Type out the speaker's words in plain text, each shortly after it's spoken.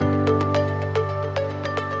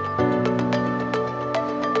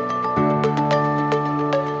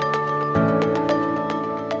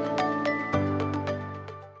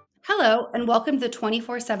welcome to the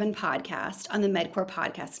 24/7 podcast on the MedCore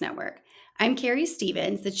Podcast Network. I'm Carrie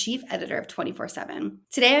Stevens, the chief editor of 24/7.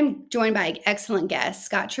 Today, I'm joined by an excellent guest,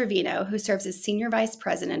 Scott Trevino, who serves as senior vice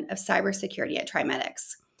president of cybersecurity at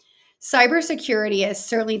TriMedics. Cybersecurity is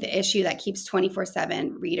certainly the issue that keeps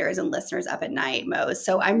 24/7 readers and listeners up at night, Mose.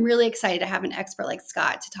 So I'm really excited to have an expert like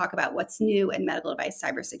Scott to talk about what's new in medical device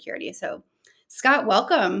cybersecurity. So, Scott,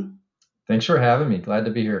 welcome. Thanks for having me. Glad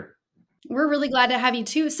to be here. We're really glad to have you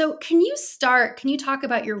too. So can you talk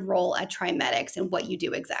about your role at TriMedics and what you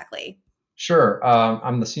do exactly? Sure.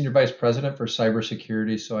 I'm the senior vice president for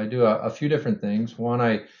cybersecurity. So I do a few different things. One,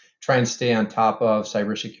 I try and stay on top of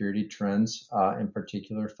cybersecurity trends, in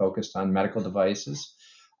particular, focused on medical devices.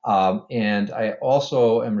 And I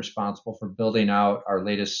also am responsible for building out our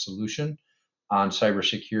latest solution on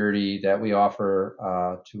cybersecurity that we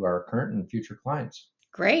offer to our current and future clients.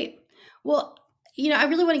 Great. Well, I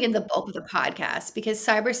really want to get into the bulk of the podcast because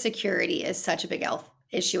cybersecurity is such a big health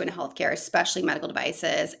issue in healthcare, especially medical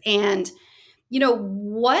devices. And,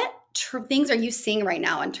 what things are you seeing right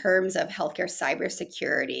now in terms of healthcare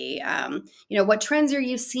cybersecurity? What trends are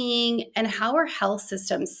you seeing and how are health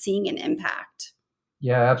systems seeing an impact?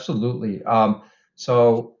 Yeah, absolutely.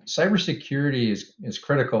 So cybersecurity is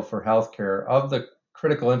critical for healthcare. Of the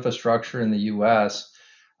critical infrastructure in the U.S.,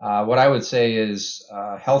 what I would say is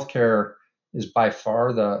healthcare is by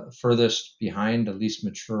far the furthest behind, the least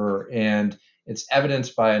mature, and it's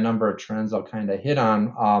evidenced by a number of trends I'll kind of hit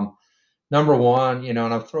on. Number one, and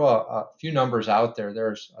I'll throw a few numbers out there.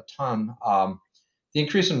 There's a ton. The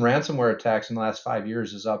increase in ransomware attacks in the last 5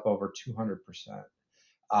 years is up over 200%.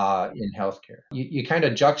 In healthcare. You kind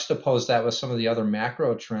of juxtapose that with some of the other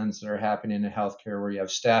macro trends that are happening in healthcare, where you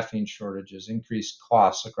have staffing shortages, increased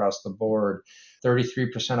costs across the board.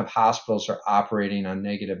 33% of hospitals are operating on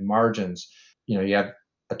negative margins. You have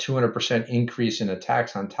a 200% increase in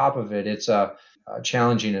attacks on top of it. It's a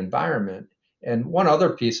challenging environment. And one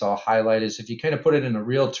other piece I'll highlight is if you kind of put it in a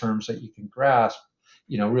real terms that you can grasp,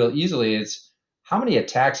 real easily, it's how many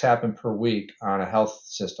attacks happen per week on a health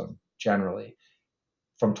system generally.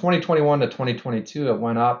 From 2021 to 2022, it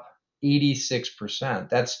went up 86%.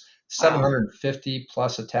 That's 750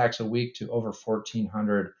 plus attacks a week to over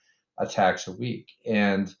 1,400 attacks a week.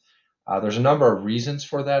 And there's a number of reasons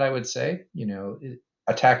for that, I would say.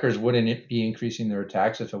 Attackers wouldn't be increasing their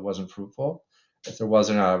attacks if it wasn't fruitful, if there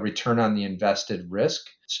wasn't a return on the invested risk.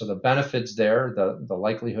 So the benefits there, the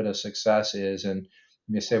likelihood of success is, and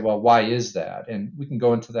you may say, well, why is that? And we can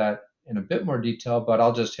go into that in a bit more detail, but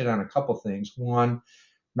I'll just hit on a couple things. One,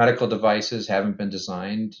 medical devices haven't been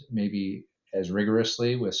designed maybe as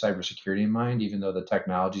rigorously with cybersecurity in mind, even though the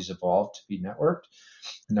technology's evolved to be networked.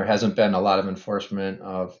 And there hasn't been a lot of enforcement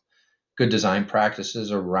of good design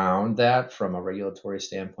practices around that from a regulatory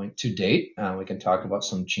standpoint to date. We can talk about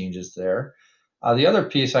some changes there. The other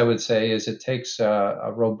piece I would say is it takes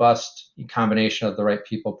a robust combination of the right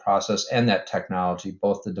people, process, and that technology,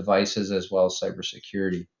 both the devices as well as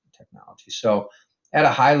cybersecurity technology. So at a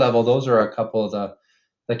high level, those are a couple of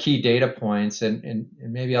the key data points, and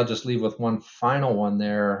maybe I'll just leave with one final one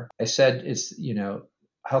there. I said it's,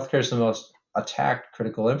 healthcare is the most attacked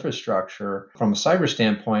critical infrastructure from a cyber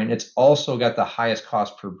standpoint. It's also got the highest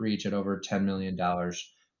cost per breach at over $10 million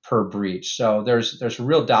per breach. So there's a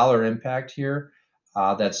real dollar impact here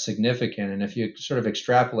that's significant. And if you sort of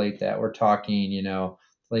extrapolate that, we're talking, the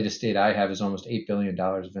latest data I have is almost $8 billion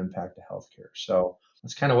of impact to healthcare. So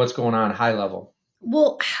that's kind of what's going on high level.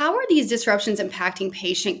 Well, how are these disruptions impacting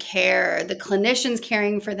patient care, the clinicians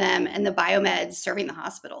caring for them, and the biomeds serving the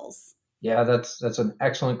hospitals? Yeah, that's an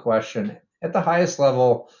excellent question. At the highest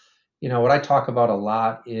level, what I talk about a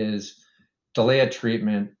lot is delay of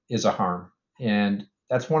treatment is a harm. And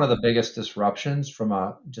that's one of the biggest disruptions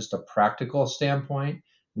from just a practical standpoint,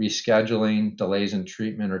 rescheduling, delays in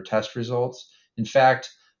treatment or test results. In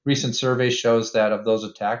fact, recent survey shows that of those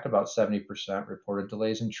attacked, about 70% reported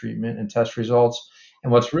delays in treatment and test results.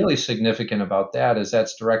 And what's really significant about that is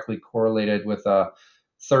that's directly correlated with a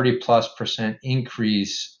 30+%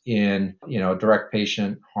 increase in, direct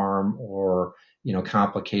patient harm or,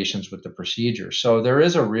 complications with the procedure. So there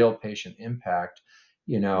is a real patient impact,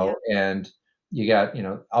 and you got,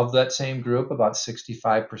 of that same group, about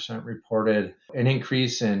 65% reported an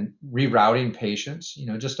increase in rerouting patients.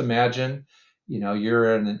 Just imagine,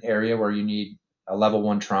 you're in an area where you need a level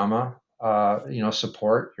 1 trauma,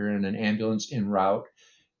 support. You're in an ambulance en route,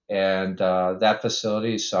 and that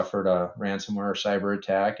facility suffered a ransomware or cyber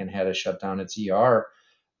attack and had to shut down its ER.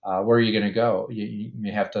 Where are you going to go? You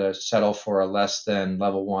may have to settle for a less than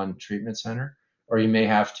level 1 treatment center, or you may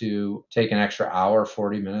have to take an extra hour,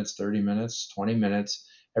 40 minutes, 30 minutes, 20 minutes.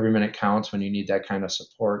 Every minute counts when you need that kind of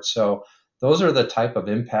support. So Those are the type of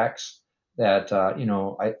impacts that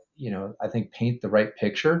I think paint the right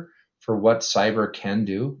picture for what cyber can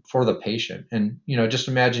do for the patient. And just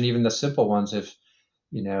imagine even the simple ones. If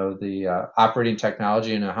the operating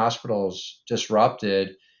technology in a hospital is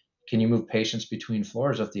disrupted, can you move patients between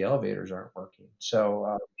floors if the elevators aren't working?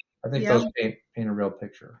 So I think Yeah. those paint a real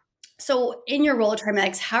picture. So, in your role at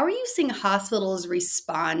TriMedics, how are you seeing hospitals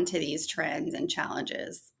respond to these trends and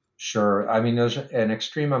challenges? Sure. I mean, there's an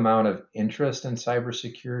extreme amount of interest in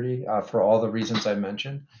cybersecurity for all the reasons I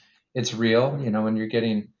mentioned. It's real, when you're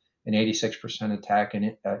getting an 86% attack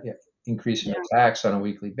and increase in Yeah. attacks on a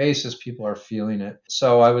weekly basis, people are feeling it.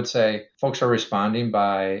 So I would say folks are responding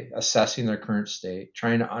by assessing their current state,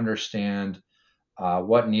 trying to understand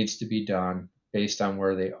what needs to be done based on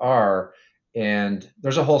where they are. And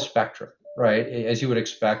there's a whole spectrum, right? As you would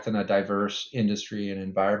expect in a diverse industry and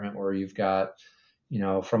environment where you've got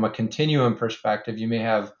from a continuum perspective, you may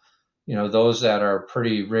have, those that are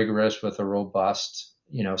pretty rigorous with a robust,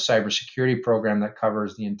 cybersecurity program that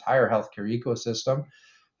covers the entire healthcare ecosystem,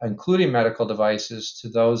 including medical devices, to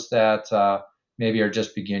those that maybe are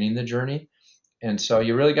just beginning the journey. And so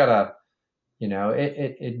you really got to,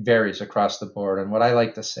 it varies across the board. And what I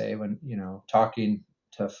like to say when, talking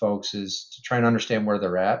to folks is to try and understand where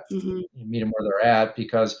they're at, Hmm. you meet them where they're at,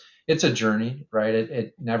 because it's a journey, right?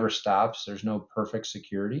 It never stops. There's no perfect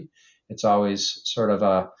security. It's always sort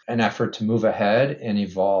of an effort to move ahead and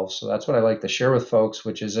evolve. So that's what I like to share with folks,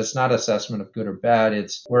 which is it's not assessment of good or bad.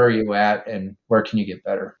 It's where are you at and where can you get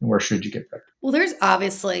better and where should you get better? Well, there's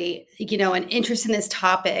obviously, an interest in this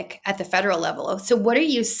topic at the federal level. So, what are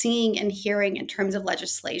you seeing and hearing in terms of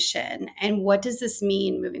legislation, and what does this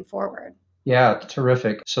mean moving forward? Yeah,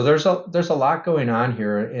 terrific. So there's a lot going on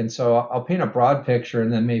here, and so I'll paint a broad picture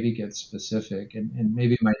and then maybe get specific. And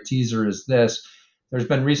maybe my teaser is this: there's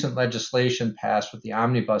been recent legislation passed with the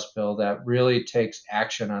omnibus bill that really takes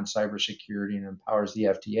action on cybersecurity and empowers the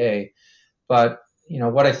FDA. But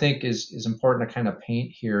what I think is important to kind of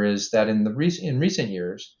paint here is that in recent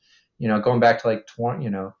years, going back to like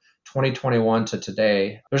 2021 to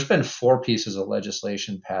today, there's been four pieces of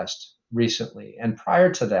legislation passed recently, and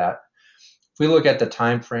prior to that, if we look at the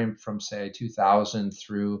time frame from say 2000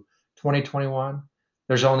 through 2021,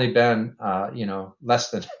 there's only been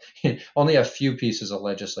less than only a few pieces of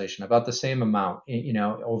legislation, about the same amount,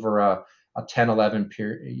 over a 10, 11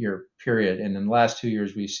 year period. And in the last 2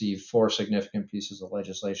 years, we see four significant pieces of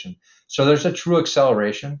legislation. So there's a true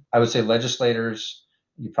acceleration. I would say legislators,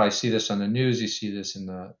 you probably see this on the news, you see this in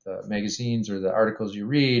the magazines or the articles you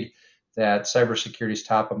read, that cybersecurity is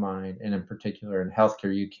top of mind. And in particular, in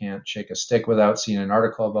healthcare, you can't shake a stick without seeing an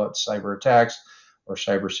article about cyber attacks or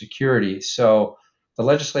cybersecurity. So the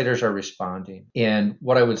legislators are responding. And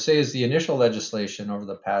what I would say is the initial legislation over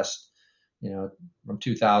the past, from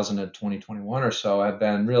 2000 to 2021 or so, have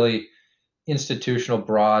been really institutional,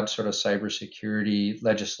 broad sort of cybersecurity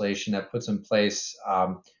legislation that puts in place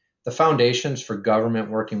the foundations for government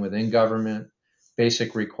working within government,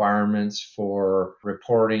 basic requirements for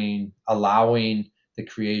reporting, allowing the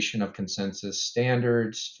creation of consensus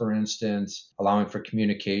standards, for instance, allowing for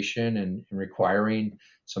communication and requiring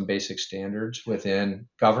some basic standards within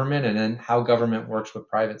government, and then how government works with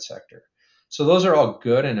private sector. So those are all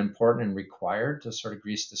good and important and required to sort of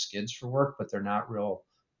grease the skids for work, but they're not real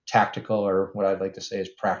tactical, or what I'd like to say is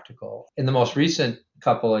practical. In the most recent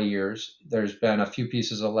couple of years, there's been a few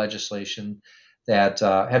pieces of legislation that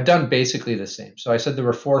have done basically the same. So I said there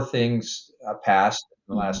were four things passed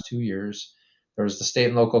in the last 2 years. There was the State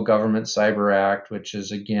and Local Government Cyber Act, which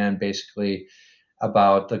is again basically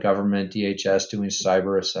about the government DHS doing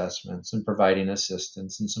cyber assessments and providing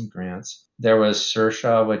assistance and some grants. There was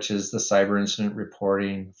SERSA, which is the Cyber Incident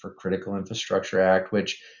Reporting for Critical Infrastructure Act,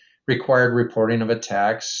 which required reporting of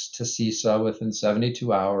attacks to CISA within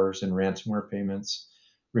 72 hours and ransomware payments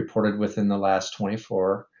reported within the last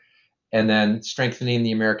 24. And then strengthening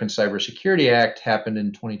the American Cybersecurity Act happened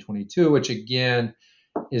in 2022, which again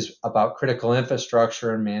is about critical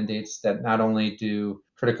infrastructure and mandates that not only do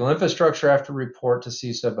critical infrastructure have to report to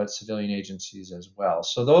CISA, but civilian agencies as well.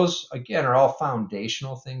 So those, again, are all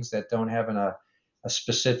foundational things that don't have a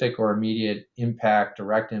specific or immediate impact,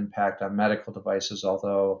 direct impact on medical devices,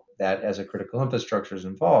 although that as a critical infrastructure is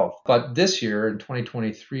involved. But this year, in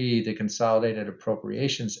 2023, the Consolidated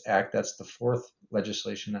Appropriations Act, that's the fourth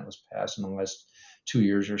legislation that was passed in the last 2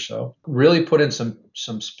 years or so, really put in some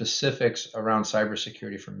specifics around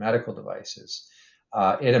cybersecurity for medical devices.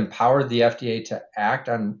 It empowered the FDA to act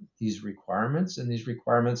on these requirements, and these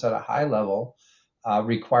requirements at a high level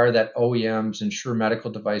require that OEMs ensure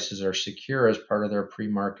medical devices are secure as part of their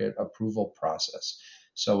pre-market approval process.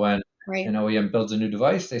 So when Right. An OEM builds a new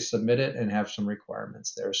device, they submit it and have some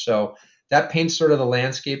requirements there. So that paints sort of the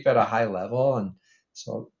landscape at a high level. And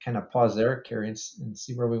so I'll kind of pause there, Carrie, and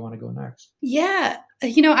see where we want to go next. Yeah.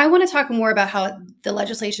 I want to talk more about how the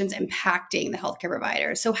legislation is impacting the healthcare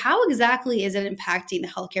providers. So, how exactly is it impacting the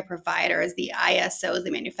healthcare providers, the ISOs, the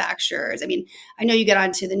manufacturers? I mean, I know you get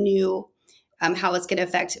onto the new, how it's going to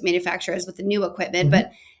affect manufacturers with the new equipment,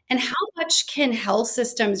 Mhm. and how much can health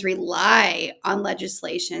systems rely on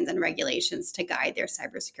legislations and regulations to guide their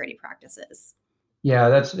cybersecurity practices? Yeah,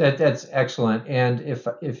 that's excellent. And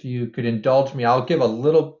if you could indulge me, I'll give a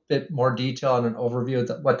little bit more detail and an overview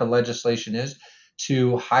of what the legislation is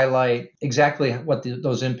to highlight exactly what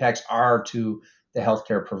those impacts are to the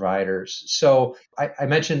healthcare providers. So I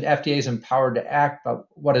mentioned FDA is empowered to act, but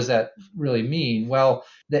what does that really mean? Well,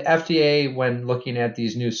 the FDA, when looking at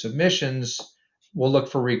these new submissions, will look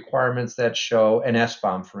for requirements that show an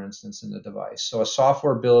SBOM, for instance, in the device. So a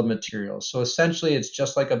software bill of materials. So essentially, it's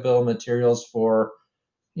just like a bill of materials for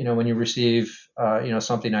when you receive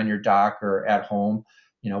something on your dock or at home,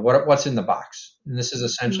 what's in the box. And this is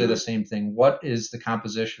essentially the Mhm. same thing. What is the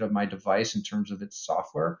composition of my device in terms of its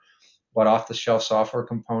software? What off the shelf software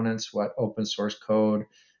components, what open source code,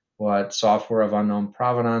 what software of unknown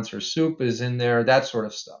provenance or soup is in there, that sort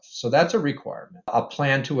of stuff. So that's a requirement. A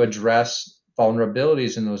plan to address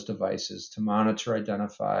vulnerabilities in those devices to monitor,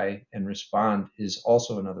 identify, and respond is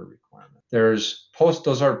also another requirement.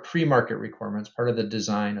 Those are pre-market requirements, part of the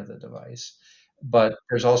design of the device. But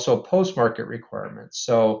there's also post-market requirements.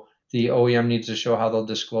 So the OEM needs to show how they'll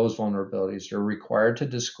disclose vulnerabilities. They're required to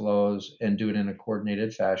disclose and do it in a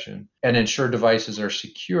coordinated fashion and ensure devices are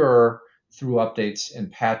secure through updates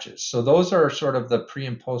and patches. So those are sort of the pre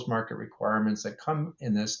and post market requirements that come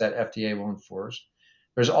in this that FDA will enforce.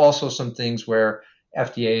 There's also some things where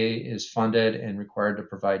FDA is funded and required to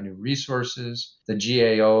provide new resources. The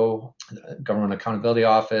GAO, Government Accountability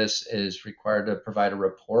Office, is required to provide a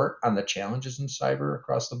report on the challenges in cyber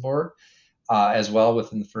across the board as well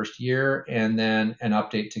within the first year, and then an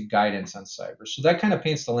update to guidance on cyber. So that kind of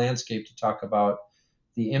paints the landscape to talk about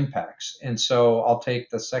the impacts. And so I'll take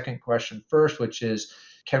the second question first, which is,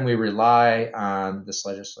 can we rely on this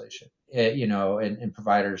legislation? And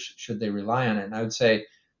providers, should they rely on it? And I would say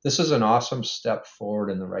this is an awesome step forward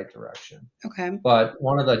in the right direction. Okay. But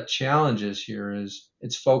one of the challenges here is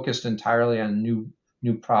it's focused entirely on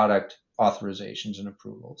new product authorizations and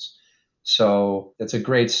approvals. So it's a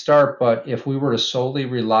great start, but if we were to solely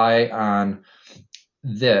rely on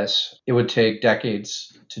this, it would take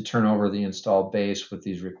decades to turn over the installed base with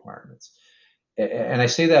these requirements. And I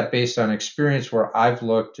say that based on experience where I've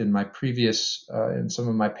looked in some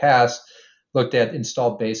of my past, looked at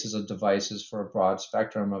installed bases of devices for a broad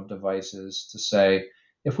spectrum of devices to say,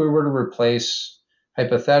 if we were to replace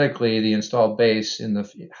hypothetically the installed base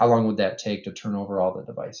how long would that take to turn over all the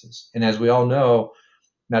devices? And as we all know,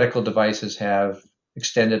 medical devices have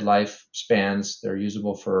extended lifespans. They're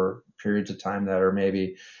usable for periods of time that are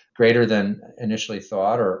maybe greater than initially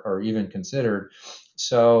thought or even considered.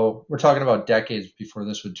 So we're talking about decades before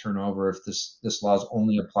this would turn over if this law is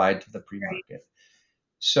only applied to the pre-market.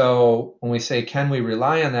 So when we say, can we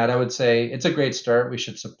rely on that? I would say it's a great start. We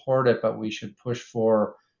should support it, but we should push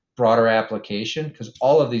for broader application because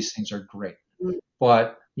all of these things are great.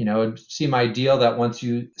 But it seems ideal that once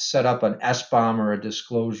you set up an SBOM or a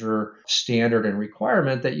disclosure standard and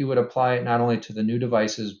requirement, that you would apply it not only to the new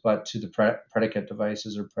devices but to the predicate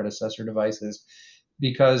devices or predecessor devices,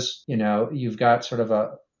 because you've got sort of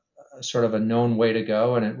a known way to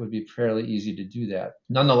go, and it would be fairly easy to do that.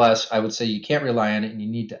 Nonetheless, I would say you can't rely on it and you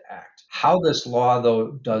need to act. How this law,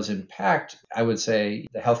 though, does impact, I would say,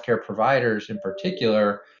 the healthcare providers in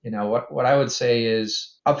particular, what I would say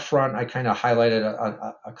is upfront, I kind of highlighted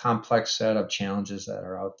a complex set of challenges that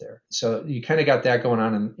are out there. So you kind of got that going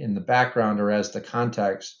on in the background or as the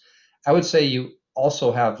context. I would say you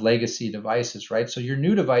also have legacy devices, right? So your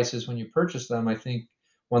new devices, when you purchase them, I think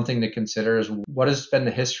one thing to consider is what has been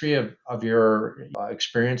the history of your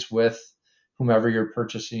experience with whomever you're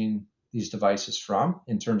purchasing these devices from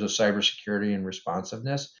in terms of cybersecurity and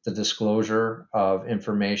responsiveness, the disclosure of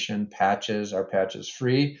information, are patches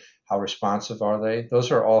free, how responsive are they?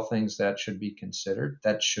 Those are all things that should be considered,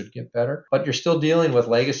 that should get better. But you're still dealing with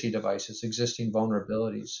legacy devices, existing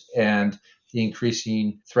vulnerabilities, and the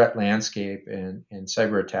increasing threat landscape and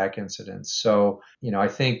cyber attack incidents. So, I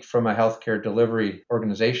think from a healthcare delivery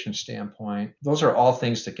organization standpoint, those are all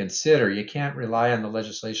things to consider. You can't rely on the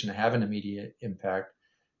legislation to have an immediate impact.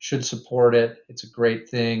 Should support it. It's a great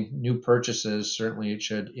thing. New purchases, certainly it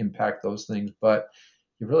should impact those things, but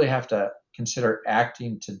you really have to consider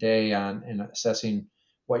acting today on and assessing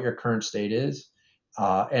what your current state is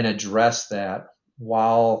and address that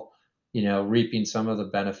while reaping some of the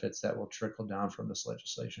benefits that will trickle down from this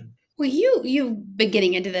legislation. Well, you've been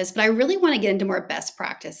getting into this, but I really want to get into more best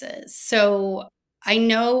practices. So I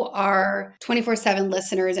know our 24/7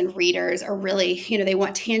 listeners and readers are really, they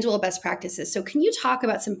want tangible best practices. So can you talk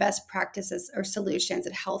about some best practices or solutions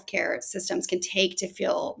that healthcare systems can take to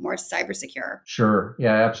feel more cyber secure? Sure.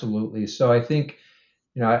 Yeah, absolutely. So I think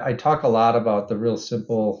I talk a lot about the real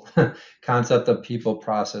simple concept of people,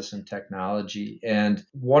 process, and technology. And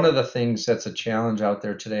one of the things that's a challenge out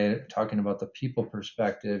there today, talking about the people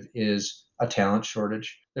perspective, is a talent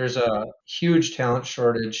shortage. There's a huge talent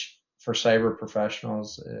shortage for cyber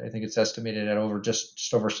professionals. I think it's estimated at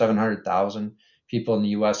just over 700,000 people in the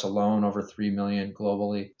US alone, over 3 million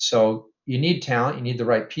globally. So you need talent, you need the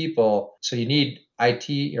right people. So you need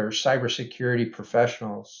IT or cybersecurity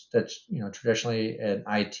professionals that's traditionally an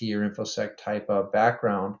IT or infosec type of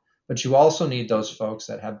background, but you also need those folks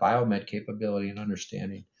that have biomed capability and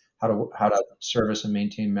understanding how to service and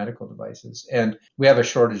maintain medical devices. And we have a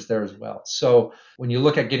shortage there as well. So when you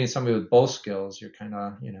look at getting somebody with both skills, you're kind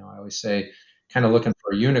of, I always say, kind of looking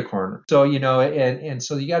for a unicorn. So, and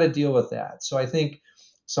so you got to deal with that. So I think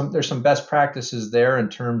there's some best practices there in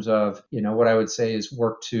terms of, what I would say is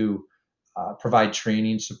work to provide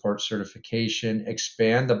training, support certification,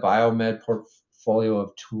 expand the biomed portfolio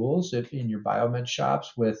of tools in your biomed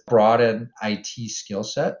shops with broad and IT skill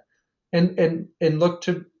set, and look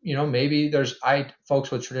to maybe there's folks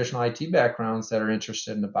with traditional IT backgrounds that are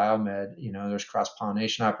interested in the biomed. There's cross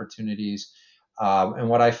pollination opportunities. And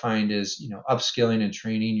what I find is, upskilling and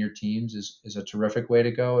training your teams is a terrific way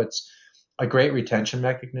to go. It's a great retention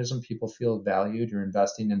mechanism. People feel valued. You're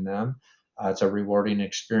investing in them. It's a rewarding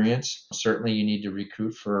experience. Certainly, you need to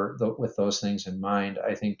recruit with those things in mind.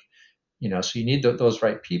 I think, so you need those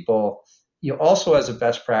right people. You also, as a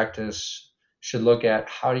best practice, should look at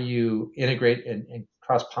how do you integrate and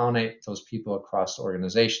cross pollinate those people across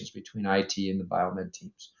organizations between IT and the biomed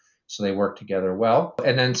teams, so they work together well.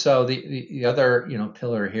 And then so the other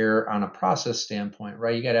pillar here on a process standpoint,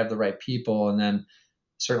 right? You got to have the right people, and then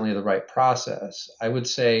certainly the right process. I would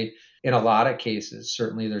say in a lot of cases,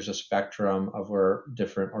 certainly there's a spectrum of where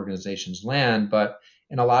different organizations land, but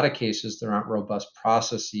in a lot of cases, there aren't robust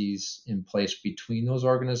processes in place between those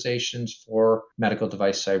organizations for medical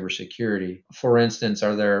device cybersecurity. For instance,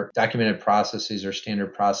 are there documented processes or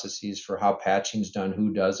standard processes for how patching is done,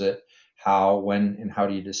 who does it, how, when, and how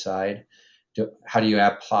do you decide? How do you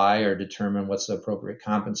apply or determine what's the appropriate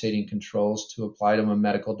compensating controls to apply to a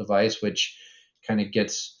medical device, which kind of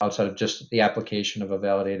gets outside of just the application of a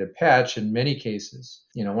validated patch in many cases.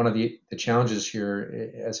 One of the challenges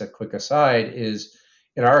here, as a quick aside, is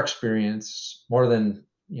in our experience, more than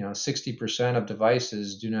 60% of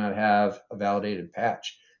devices do not have a validated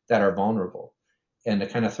patch that are vulnerable. And to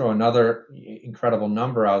kind of throw another incredible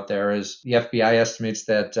number out there is the FBI estimates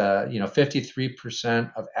that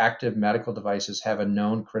 53% of active medical devices have a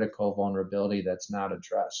known critical vulnerability that's not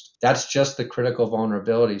addressed. That's just the critical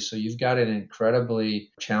vulnerability. So you've got an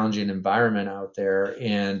incredibly challenging environment out there.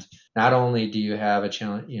 And not only do you have a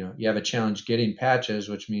challenge, you have a challenge getting patches,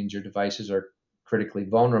 which means your devices are critically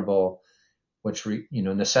vulnerable, which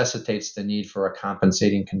necessitates the need for a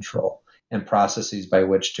compensating control and processes by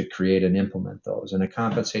which to create and implement those. And a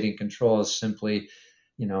compensating control is simply,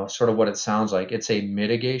 sort of what it sounds like. It's a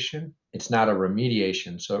mitigation. It's not a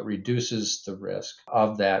remediation. So it reduces the risk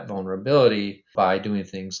of that vulnerability by doing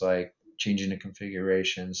things like changing the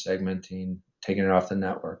configuration, segmenting, taking it off the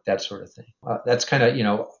network, that sort of thing. That's kind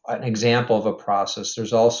of, an example of a process.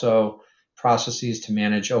 There's also processes to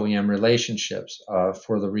manage OEM relationships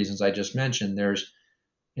for the reasons I just mentioned. There's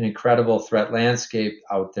an incredible threat landscape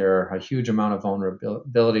out there, a huge amount of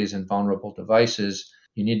vulnerabilities and vulnerable devices.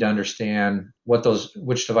 You need to understand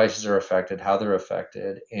which devices are affected, how they're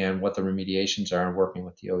affected, and what the remediations are, and working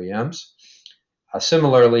with the OEMs.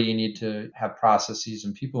 Similarly, you need to have processes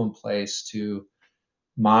and people in place to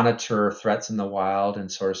monitor threats in the wild and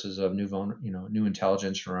sources of new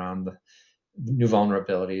intelligence around the new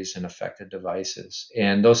vulnerabilities in affected devices.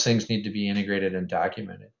 And those things need to be integrated and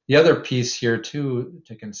documented. The other piece here too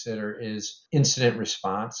to consider is incident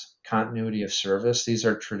response, continuity of service. These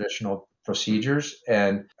are traditional procedures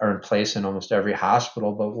and are in place in almost every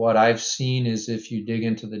hospital. But what I've seen is if you dig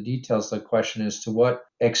into the details, the question is to what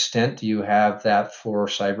extent do you have that for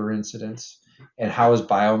cyber incidents? And how is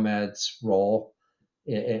biomed's role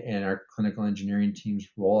and our clinical engineering team's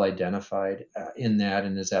role identified in that,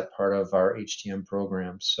 and is that part of our HTM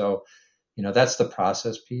program? So, that's the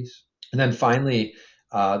process piece. And then finally,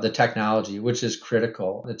 the technology, which is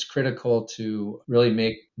critical. It's critical to really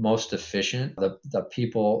make most efficient the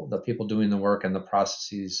people doing the work and the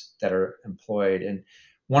processes that are employed. And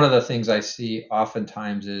one of the things I see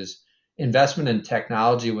oftentimes is investment in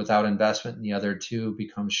technology without investment in the other two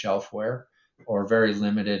becomes shelfware or very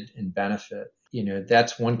limited in benefit.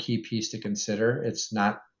 That's one key piece to consider. It's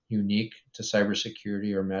not unique to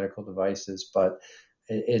cybersecurity or medical devices, but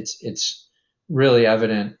it's really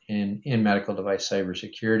evident in medical device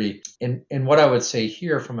cybersecurity. And what I would say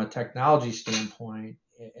here from a technology standpoint,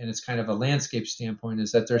 and it's kind of a landscape standpoint,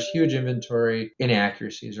 is that there's huge inventory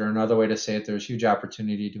inaccuracies, or another way to say it, there's huge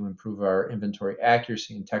opportunity to improve our inventory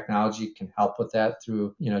accuracy, and technology can help with that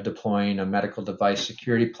through, deploying a medical device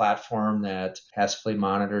security platform that passively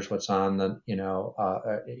monitors what's on the,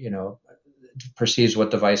 perceives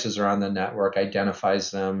what devices are on the network,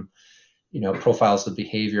 identifies them, profiles the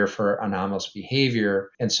behavior for anomalous behavior.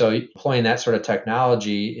 And so employing that sort of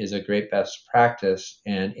technology is a great best practice,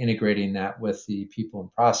 and integrating that with the people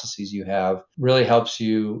and processes you have really helps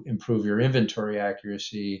you improve your inventory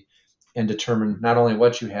accuracy and determine not only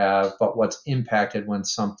what you have, but what's impacted when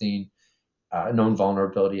something known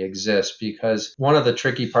vulnerability exists. Because one of the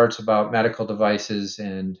tricky parts about medical devices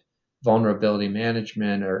and vulnerability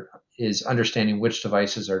management is understanding which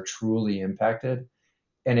devices are truly impacted.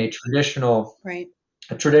 And Right.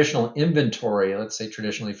 a traditional inventory, let's say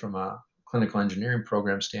traditionally from a clinical engineering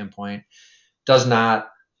program standpoint, does not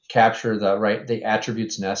capture the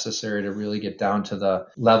attributes necessary to really get down to the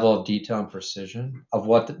level of detail and precision of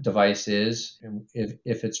what the device is and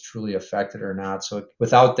if it's truly affected or not. So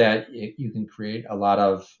without that, you can create a lot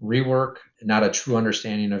of rework, not a true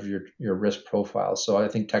understanding of your risk profile. So I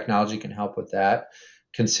think technology can help with that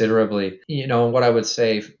considerably. What I would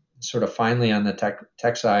say sort of finally on the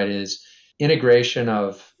tech side is integration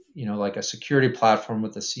of, like a security platform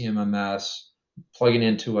with a CMMS, plugging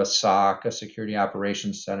into a SOC, a security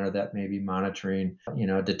operations center that may be monitoring,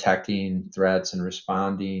 detecting threats and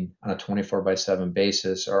responding on a 24/7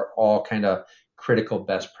 basis, are all kind of critical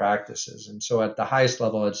best practices. And so at the highest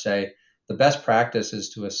level, I'd say the best practice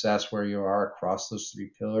is to assess where you are across those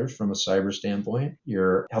three pillars from a cyber standpoint,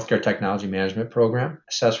 your healthcare technology management program,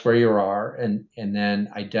 assess where you are, and then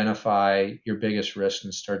identify your biggest risks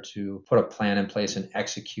and start to put a plan in place and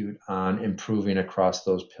execute on improving across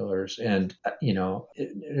those pillars. And,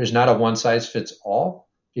 there's not a one size fits all,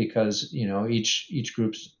 because, each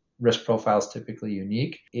group's risk profile is typically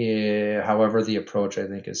unique. However, the approach, I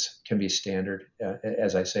think, can be standard.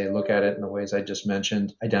 As I say, look at it in the ways I just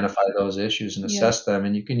mentioned, identify those issues and assess them.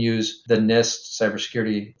 And you can use the NIST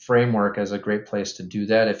cybersecurity framework as a great place to do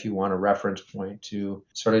that if you want a reference point to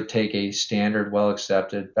sort of take a standard,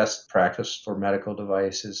 well-accepted best practice for medical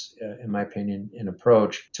devices, in my opinion, an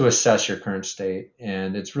approach to assess your current state.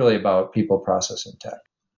 And it's really about people, process, and tech.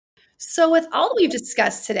 So, with all that we've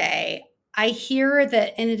discussed today, I hear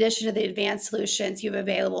that in addition to the advanced solutions you have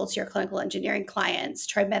available to your clinical engineering clients,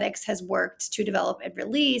 TriMedics has worked to develop and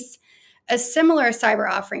release a similar cyber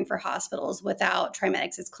offering for hospitals without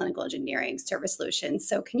TriMedics' clinical engineering service solutions.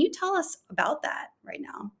 So, can you tell us about that right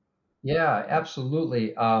now? Yeah,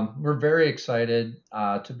 absolutely. We're very excited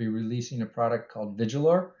to be releasing a product called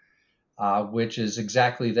Vigilor, which is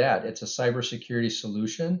exactly that. It's a cybersecurity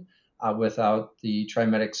solution without the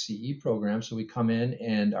TriMedics CE program. So we come in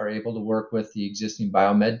and are able to work with the existing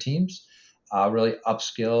biomed teams, really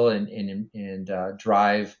upskill and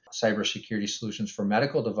drive cybersecurity solutions for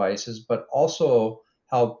medical devices, but also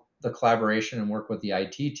help the collaboration and work with the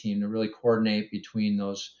IT team to really coordinate between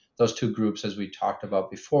those two groups, as we talked about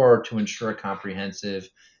before, to ensure a comprehensive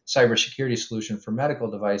cybersecurity solution for medical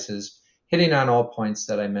devices, hitting on all points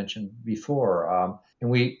that I mentioned before.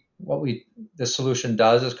 The solution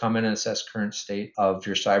does is come in and assess current state of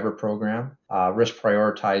your cyber program, risk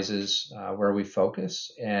prioritizes where we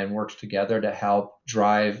focus, and works together to help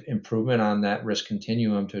drive improvement on that risk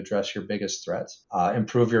continuum to address your biggest threats,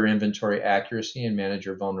 improve your inventory accuracy, and manage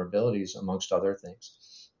your vulnerabilities, amongst other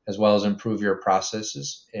things, as well as improve your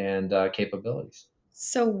processes and capabilities.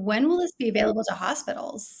 So, when will this be available to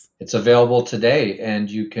hospitals? It's available today, and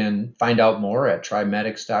you can find out more at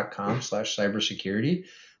trimedics.com/cybersecurity,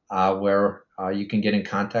 where you can get in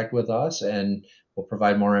contact with us, and we'll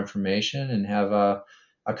provide more information and have a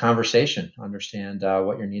conversation, understand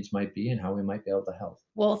what your needs might be and how we might be able to help.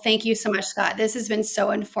 Well, thank you so much, Scott. This has been so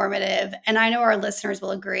informative, and I know our listeners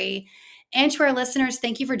will agree. And to our listeners,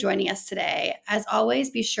 thank you for joining us today. As always,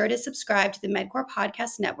 be sure to subscribe to the MedCore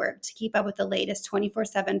Podcast Network to keep up with the latest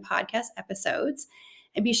 24/7 podcast episodes.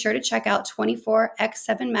 And be sure to check out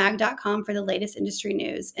 24x7mag.com for the latest industry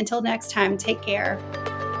news. Until next time, take care.